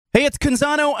Hey, it's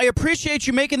Canzano. I appreciate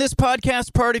you making this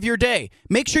podcast part of your day.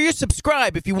 Make sure you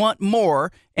subscribe if you want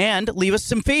more and leave us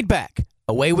some feedback.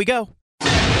 Away we go.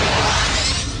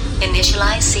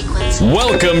 Initialize sequence.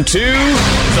 Welcome to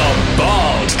The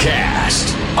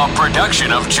Baldcast, a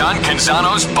production of John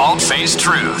Canzano's Bald-Faced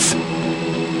Truth.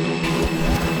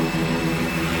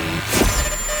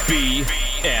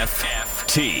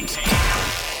 BFFT.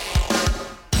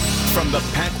 From the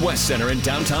Pac West Center in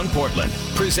downtown Portland,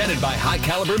 presented by High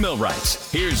Caliber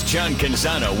Millwrights, here's John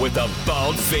Canzano with The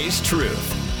Bald-Faced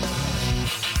Truth.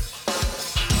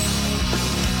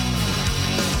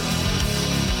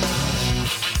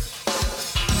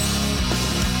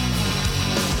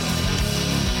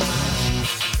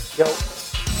 Yo.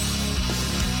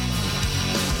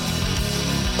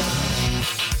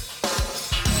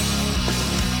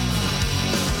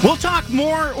 We'll talk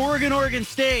more Oregon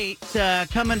State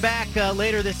coming back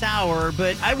later this hour,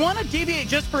 but I want to deviate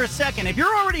just for a second. If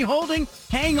you're already holding,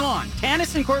 hang on.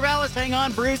 Tanis and Corvallis, hang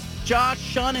on. Bruce, Josh,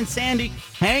 Sean, and Sandy,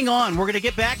 hang on. We're going to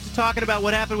get back to talking about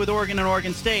what happened with Oregon and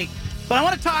Oregon State. But I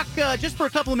want to talk just for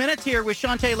a couple of minutes here with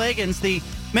Shantay Legans, the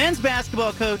men's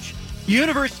basketball coach,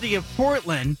 University of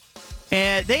Portland.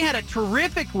 And they had a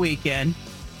terrific weekend.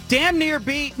 Damn near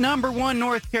beat number one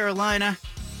North Carolina.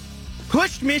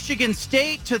 Pushed Michigan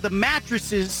State to the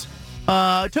mattresses.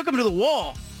 Took them to the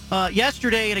wall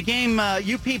yesterday in a game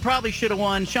UP probably should have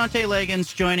won. Shantay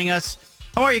Legans joining us.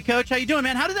 How are you, Coach? How you doing,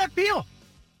 man? How did that feel?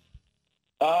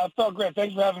 It felt great.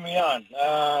 Thanks for having me on.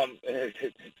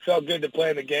 It felt good to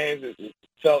play in the games. It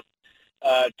felt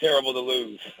terrible to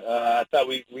lose. I thought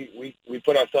we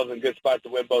put ourselves in a good spot to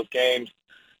win both games.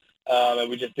 And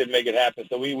we just didn't make it happen.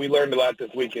 So we learned a lot this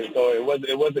weekend. So it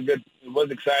was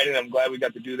exciting. I'm glad we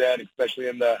got to do that, especially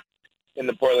in the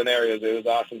Portland area. It was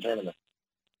an awesome tournament.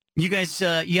 You guys,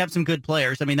 you have some good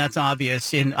players. I mean, that's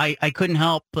obvious. And I couldn't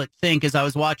help but think as I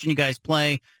was watching you guys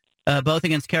play, both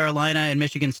against Carolina and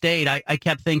Michigan State, I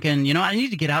kept thinking, I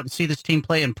need to get out and see this team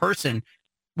play in person.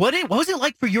 What was it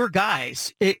like for your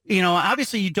guys?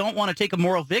 Obviously you don't want to take a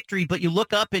moral victory, but you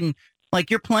look up and like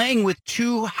you're playing with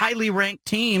two highly ranked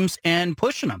teams and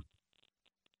pushing them.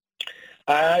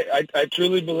 I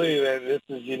truly believe that this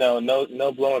is,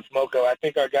 no blowing smoke. I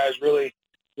think our guys really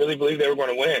believed they were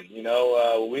going to win.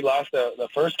 We lost the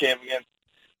first game against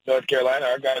North Carolina.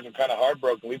 Our guys were kind of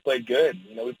heartbroken. We played good.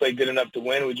 We played good enough to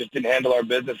win. We just didn't handle our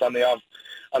business on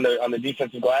the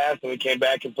defensive glass, and we came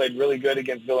back and played really good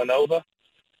against Villanova.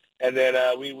 And then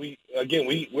we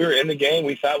were in the game.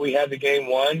 We thought we had the game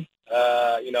won.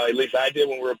 At least I did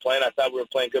when we were playing. I thought we were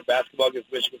playing good basketball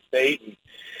against Michigan State, and a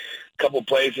couple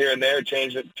plays here and there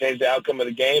changed the outcome of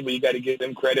the game. But you got to give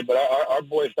them credit. But our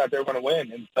boys thought they were going to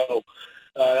win, and so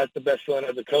that's the best feeling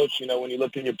as a coach. When you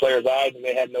look in your players' eyes and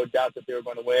they had no doubt that they were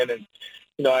going to win. And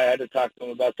I had to talk to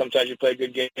them about sometimes you play a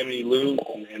good game and you lose,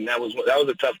 and that was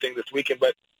a tough thing this weekend.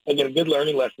 But again, good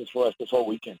learning lessons for us this whole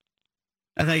weekend.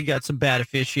 I thought you got some bad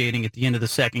officiating at the end of the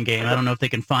second game. I don't know if they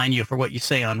can fine you for what you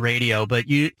say on radio, but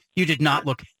you did not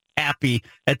look happy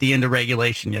at the end of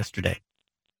regulation yesterday.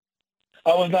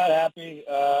 I was not happy.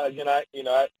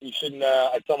 You shouldn't.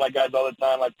 I tell my guys all the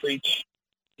time. I preach.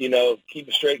 Keep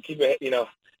it straight. Keep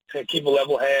a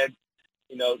level head.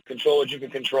 Control what you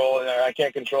can control, and I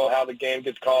can't control how the game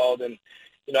gets called. And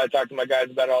I talk to my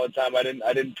guys about it all the time. I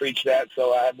didn't preach that,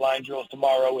 so I have line drills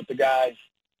tomorrow with the guys.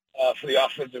 For the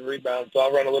offensive rebound, so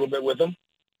I'll run a little bit with them.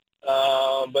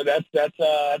 But that's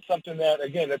something that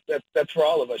again that's for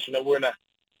all of us. We're in a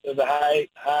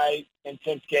high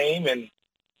intense game, and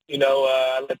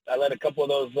I let a couple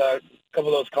of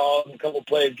those calls and a couple of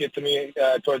plays get to me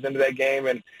towards the end of that game,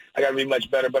 and I got to be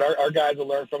much better. But our guys will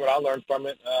learn from it. I'll learn from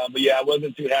it. But yeah, I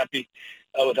wasn't too happy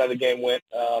with how the game went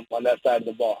on that side of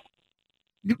the ball.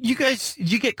 You guys,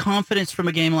 did you get confidence from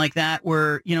a game like that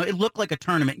where, it looked like a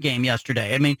tournament game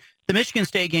yesterday? I mean, the Michigan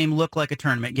State game looked like a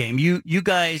tournament game. You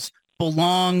guys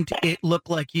belonged. It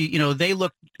looked like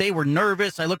they were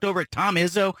nervous. I looked over at Tom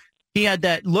Izzo. He had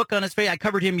that look on his face. I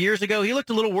covered him years ago. He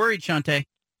looked a little worried, Shantay.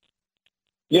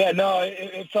 Yeah, no,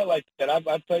 it felt like that.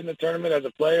 I've played in the tournament as a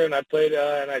player, and I played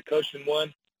and I coached in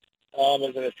one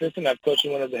as an assistant. I've coached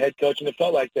in one as a head coach, and it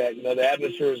felt like that. The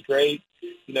atmosphere was great.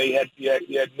 You had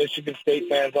Michigan State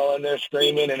fans all in there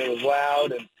screaming, and it was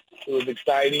loud, and it was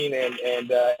exciting,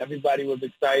 and everybody was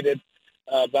excited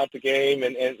about the game,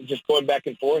 and just going back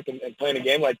and forth and playing a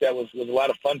game like that was a lot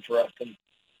of fun for us.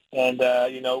 And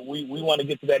we want to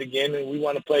get to that again, and we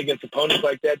want to play against opponents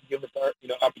like that to give us our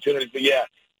opportunities. But yeah,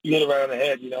 you hit it right on the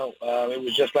head. It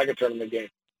was just like a tournament game.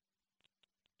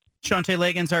 Shantay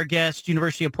Legans, our guest,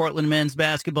 University of Portland men's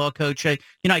basketball coach. I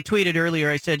tweeted earlier,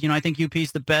 I said, I think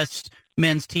UP's the best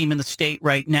men's team in the state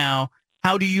right now.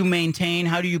 how do you maintain,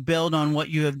 how do you build on what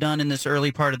you have done in this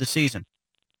early part of the season?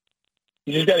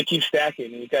 You just got to keep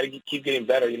stacking, and you got to keep getting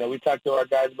better. We talked to our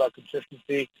guys about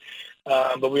consistency,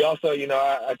 but we also,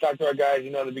 I talked to our guys,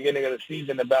 in the beginning of the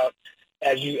season about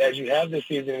as you have this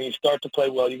season and you start to play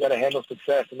well, you got to handle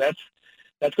success, and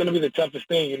that's going to be the toughest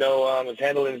thing, is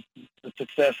handling the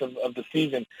success of the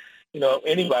season.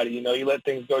 Anybody, you let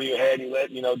things go to your head, you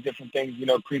let, different things,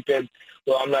 creep in.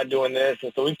 Well, I'm not doing this.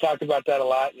 And so we've talked about that a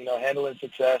lot, handling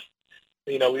success.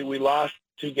 We lost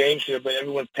 2 games here, but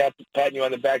everyone's patting you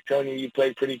on the back, telling you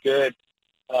played pretty good.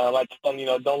 I tell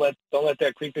them, don't let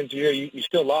that creep into you. You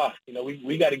still lost.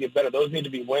 We got to get better. Those need to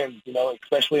be wins,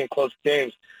 especially in close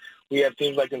games. We have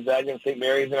teams like Gonzaga and St.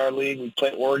 Mary's in our league. We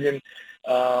play Oregon.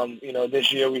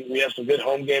 This year we have some good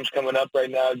home games coming up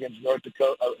right now against North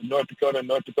Dakota, North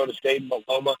Dakota State, and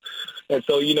Oklahoma. And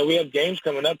so, we have games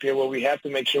coming up here where we have to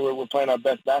make sure we're playing our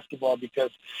best basketball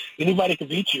because anybody can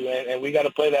beat you, and we got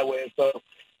to play that way. And so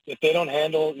if they don't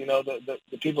handle,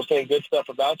 the people saying good stuff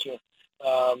about you,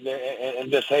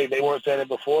 and just, hey, they weren't saying it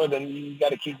before, then you got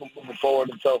to keep them moving forward.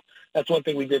 And so that's one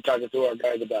thing we did talk to our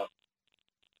guys about.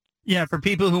 Yeah, for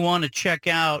people who want to check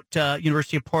out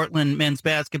University of Portland men's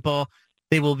basketball,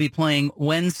 they will be playing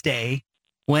Wednesday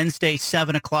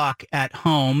 7 o'clock at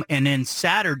home, and then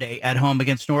Saturday at home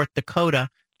against North Dakota,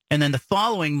 and then the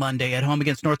following Monday at home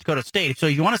against North Dakota State. So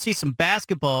if you want to see some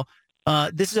basketball,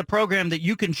 this is a program that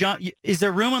you can jump. Is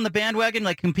there room on the bandwagon?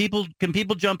 Like, can people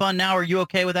jump on now? Are you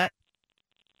okay with that?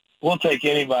 We'll take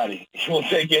anybody. We'll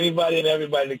take anybody and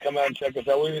everybody to come out and check us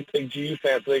out. We even take GU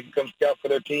fans so they can come scout for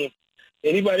their team.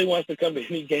 Anybody wants to come to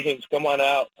any games, come on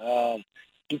out.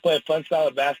 We play a fun style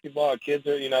of basketball. Our kids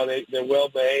are, they're well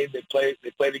behaved. They play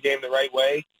the game the right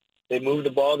way. They move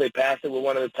the ball. They pass it. We're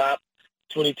one of the top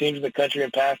 20 teams in the country in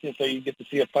passing, so you get to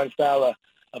see a fun style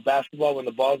of basketball when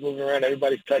the ball's moving around.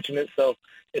 Everybody's touching it, so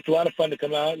it's a lot of fun to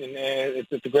come out, and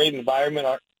it's a great environment.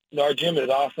 Our gym is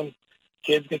awesome.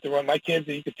 Kids get to run. My kids,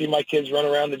 you can see my kids run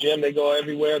around the gym. They go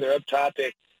everywhere. They're up top.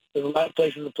 There's a lot of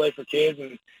places to play for kids,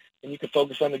 and you can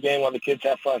focus on the game while the kids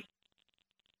have fun.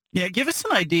 Yeah, give us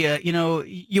an idea.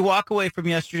 You walk away from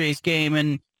yesterday's game,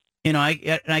 and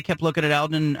I kept looking at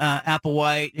Alden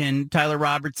Applewhite and Tyler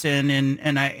Robertson,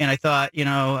 and I thought,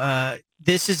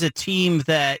 this is a team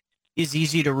that is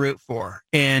easy to root for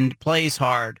and plays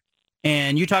hard.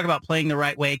 And you talk about playing the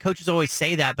right way. Coaches always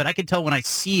say that, but I can tell when I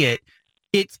see it.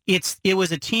 It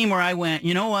was a team where I went,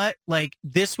 you know what? Like,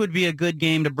 this would be a good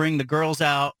game to bring the girls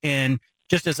out and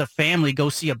just as a family go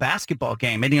see a basketball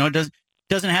game. And it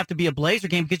doesn't have to be a Blazer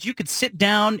game because you could sit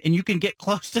down and you can get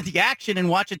close to the action and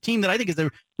watch a team that I think is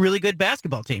a really good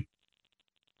basketball team.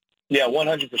 Yeah,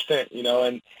 100%.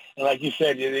 And like you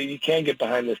said, you can get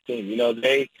behind this team.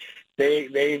 They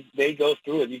go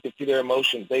through it. You can see their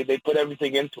emotions. They put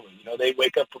everything into it. They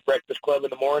wake up for breakfast club in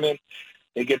the morning.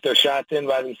 They get their shots in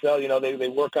by themselves. They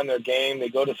work on their game. They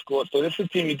go to school. So this is a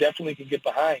team you definitely can get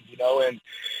behind,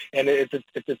 and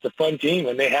it's a fun team,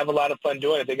 and they have a lot of fun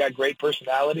doing it. They got great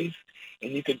personalities,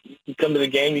 and you come to the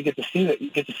game, you get to see that. You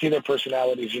get to see their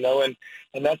personalities,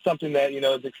 and that's something that,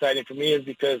 is exciting for me is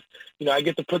because, I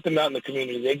get to put them out in the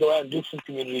community. They go out and do some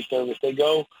community service. They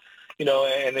go,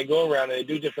 and they go around and they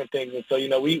do different things. And so,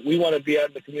 we want to be out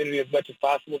in the community as much as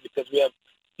possible because we have,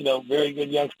 very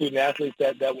good young student athletes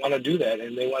that want to do that,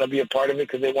 and they want to be a part of it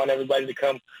because they want everybody to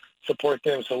come support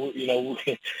them. So,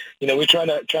 we're trying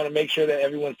to make sure that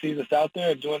everyone sees us out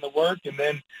there doing the work, and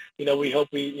then, we hope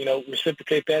we,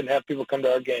 reciprocate that and have people come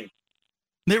to our game.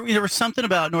 There was something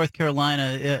about North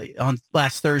Carolina on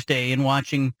last Thursday and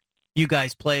watching you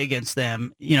guys play against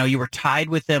them. You were tied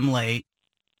with them late,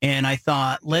 and I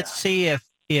thought, let's see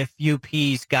if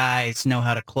UP's guys know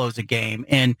how to close a game.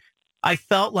 And I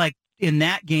felt like in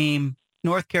that game,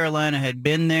 North Carolina had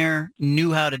been there,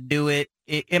 knew how to do it.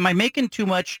 Am I making too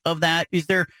much of that? Is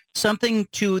there something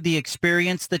to the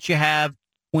experience that you have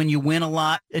when you win a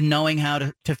lot and knowing how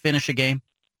to finish a game?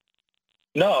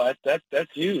 No,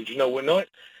 that's huge. Knowing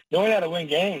how to win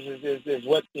games is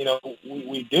what,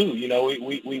 we do.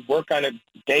 We work on it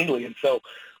daily. And so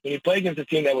when you play against a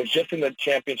team that was just in the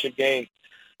championship game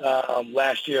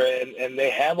last year, and they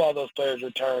have all those players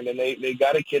returned, and they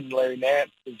got a kid, Larry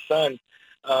Nance, his son,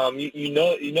 you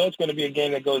know it's going to be a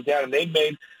game that goes down. And they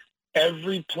made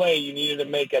every play you needed to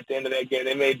make at the end of that game.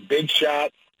 They made big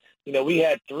shots. We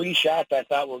had 3 shots I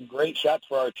thought were great shots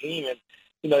for our team, and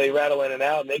they rattle in and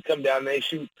out, and they come down and they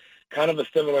shoot kind of a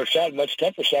similar shot, much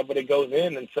tougher shot, but it goes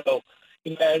in. And so,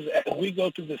 as we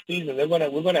go through the season, we're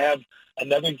going to have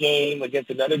another game against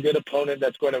another good opponent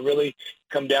that's going to really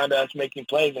come down to us making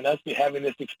plays, and us having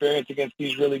this experience against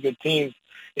these really good teams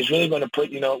is really going to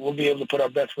put, we'll be able to put our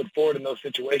best foot forward in those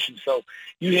situations. So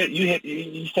you said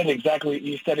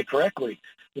it correctly.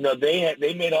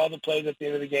 They made all the plays at the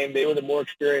end of the game. They were the more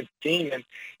experienced team,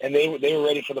 and they were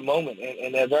ready for the moment.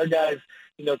 And as our guys,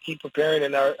 keep preparing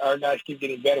and our guys keep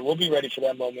getting better, we'll be ready for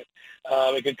that moment.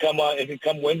 It could come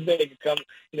Wednesday. It could come,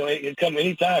 it could come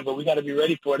anytime, but we got to be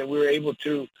ready for it. And we were able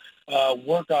to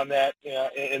work on that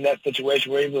in that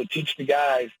situation. We were able to teach the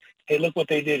guys, hey, look what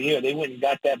they did here. They went and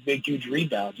got that big, huge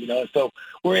rebound, So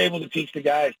we're able to teach the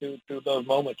guys through those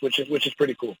moments, which is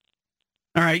pretty cool.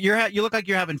 All right, you look like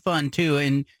you're having fun too,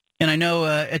 and I know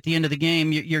at the end of the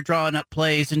game you're drawing up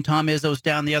plays, and Tom Izzo's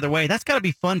down the other way. That's got to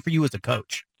be fun for you as a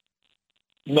coach.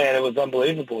 Man, it was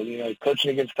unbelievable.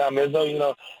 Coaching against Tom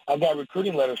Izzo. I've got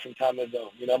recruiting letters from Tom Izzo.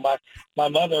 My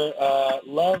mother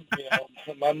loved.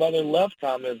 My mother loved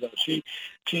Tom Izzo. She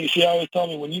always told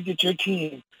me, when you get your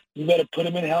team, you better put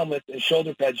them in helmets and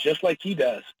shoulder pads just like he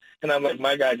does. And I'm like,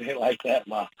 my guy didn't like that,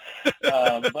 Ma.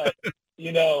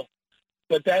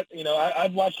 But that,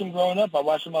 I've watched him growing up. I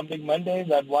watched him on Big Mondays.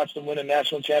 I've watched him win a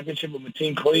national championship with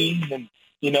Mateen Cleaves. And,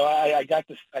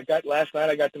 last night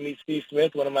I got to meet Steve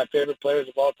Smith, one of my favorite players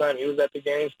of all time. He was at the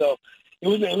game. So it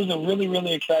was a really,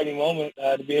 really exciting moment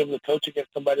to be able to coach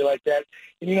against somebody like that.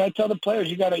 And, I tell the players,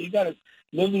 you gotta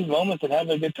live these moments and have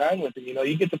a good time with it.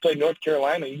 You get to play North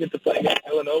Carolina. You get to play against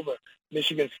Villanova,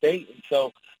 Michigan State. And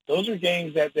so those are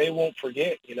games that they won't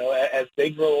forget, as they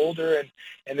grow older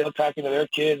and they're talking to their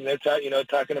kids and they're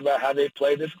talking about how they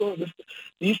play.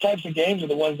 These types of games are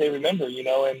the ones they remember,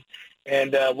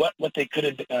 and what they could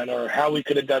have done or how we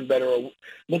could have done better, or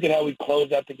look at how we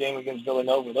closed out the game against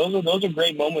Villanova. Those are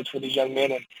great moments for these young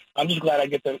men, and I'm just glad I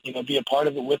get to, be a part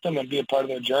of it with them and be a part of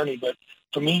their journey. But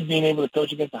for me, being able to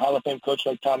coach against a Hall of Fame coach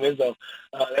like Tom Izzo,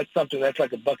 that's something that's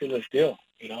like a bucket list deal.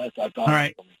 That's awesome. All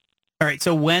right. All right,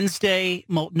 so Wednesday,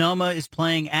 Multnomah is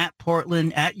playing at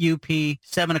Portland, at UP,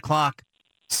 7 o'clock.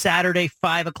 Saturday,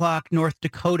 5 o'clock, North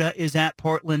Dakota is at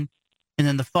Portland. And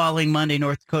then the following Monday,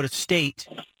 North Dakota State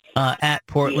at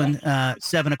Portland,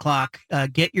 7 o'clock.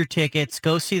 Get your tickets.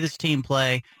 Go see this team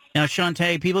play. Now,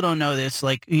 Shante, people don't know this.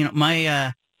 Like,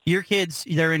 your kids,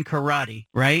 they're in karate,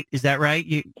 right? Is that right?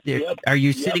 Are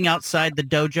you sitting outside the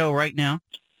dojo right now?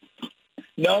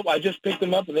 No, I just picked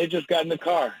them up, and they just got in the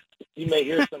car. You may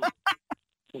hear some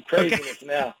craziness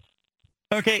now.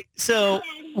 Okay, so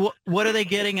what are they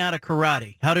getting out of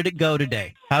karate? How did it go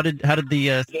today? How did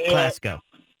the class go?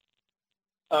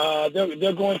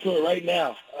 They're going through it right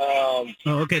now.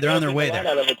 Okay, they're on their way there.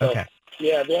 Okay.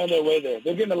 Yeah, they're on their way there.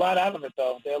 They're getting a lot out of it,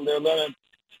 though. They're learning.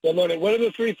 What are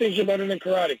the 3 things you're learning in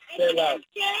karate? Say it loud.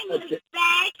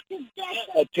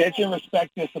 Attention,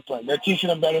 respect, discipline. They're teaching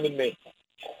them better than me.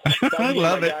 I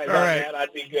love it. All right. That,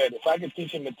 I'd be good. If I could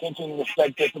teach them attention,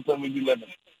 respect, discipline, we'd be living.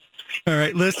 All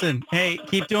right. Listen, hey,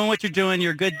 keep doing what you're doing.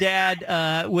 You're a good dad.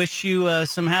 Wish you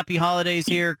some happy holidays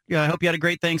here. I hope you had a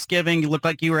great Thanksgiving. You look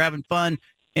like you were having fun.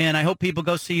 And I hope people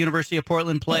go see University of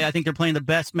Portland play. I think they're playing the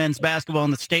best men's basketball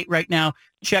in the state right now.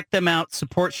 Check them out.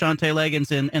 Support Shante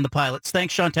Leggins and the Pilots.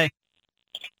 Thanks, Shante.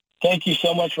 Thank you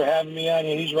so much for having me on.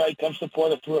 And he's right. Come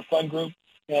support us through a fun group.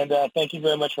 And thank you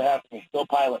very much for having me. Go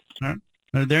Pilots. All right.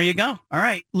 There you go. All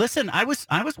right. Listen, I was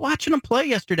watching them play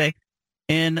yesterday,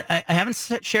 and I haven't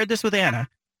shared this with Anna,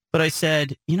 but I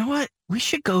said, you know what? We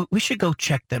should go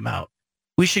check them out.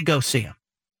 We should go see them.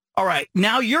 All right.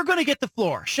 Now you're going to get the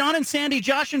floor. Sean and Sandy,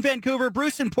 Josh in Vancouver,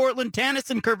 Bruce in Portland, Tanis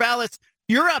and Corvallis.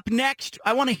 You're up next.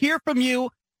 I want to hear from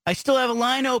you. I still have a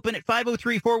line open at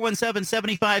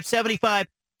 503-417-7575.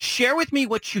 Share with me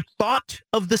what you thought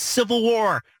of the Civil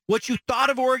War, what you thought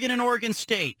of Oregon and Oregon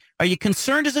State. Are you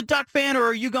concerned as a Duck fan, or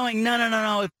are you going,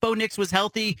 no, if Bo Nix was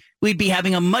healthy, we'd be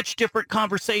having a much different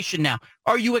conversation now?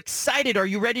 Are you excited? Are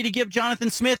you ready to give Jonathan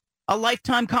Smith a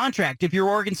lifetime contract if you're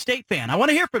an Oregon State fan? I want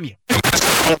to hear from you.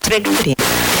 We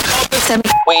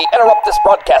interrupt this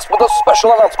broadcast with a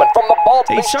special announcement from the Bald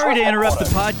Face. Hey, sorry to interrupt the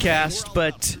podcast,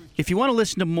 but if you want to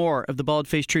listen to more of the Bald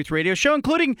Face Truth Radio Show,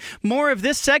 including more of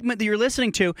this segment that you're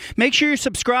listening to, make sure you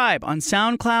subscribe on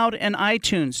SoundCloud and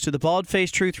iTunes to the Bald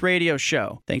Face Truth Radio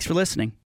Show. Thanks for listening.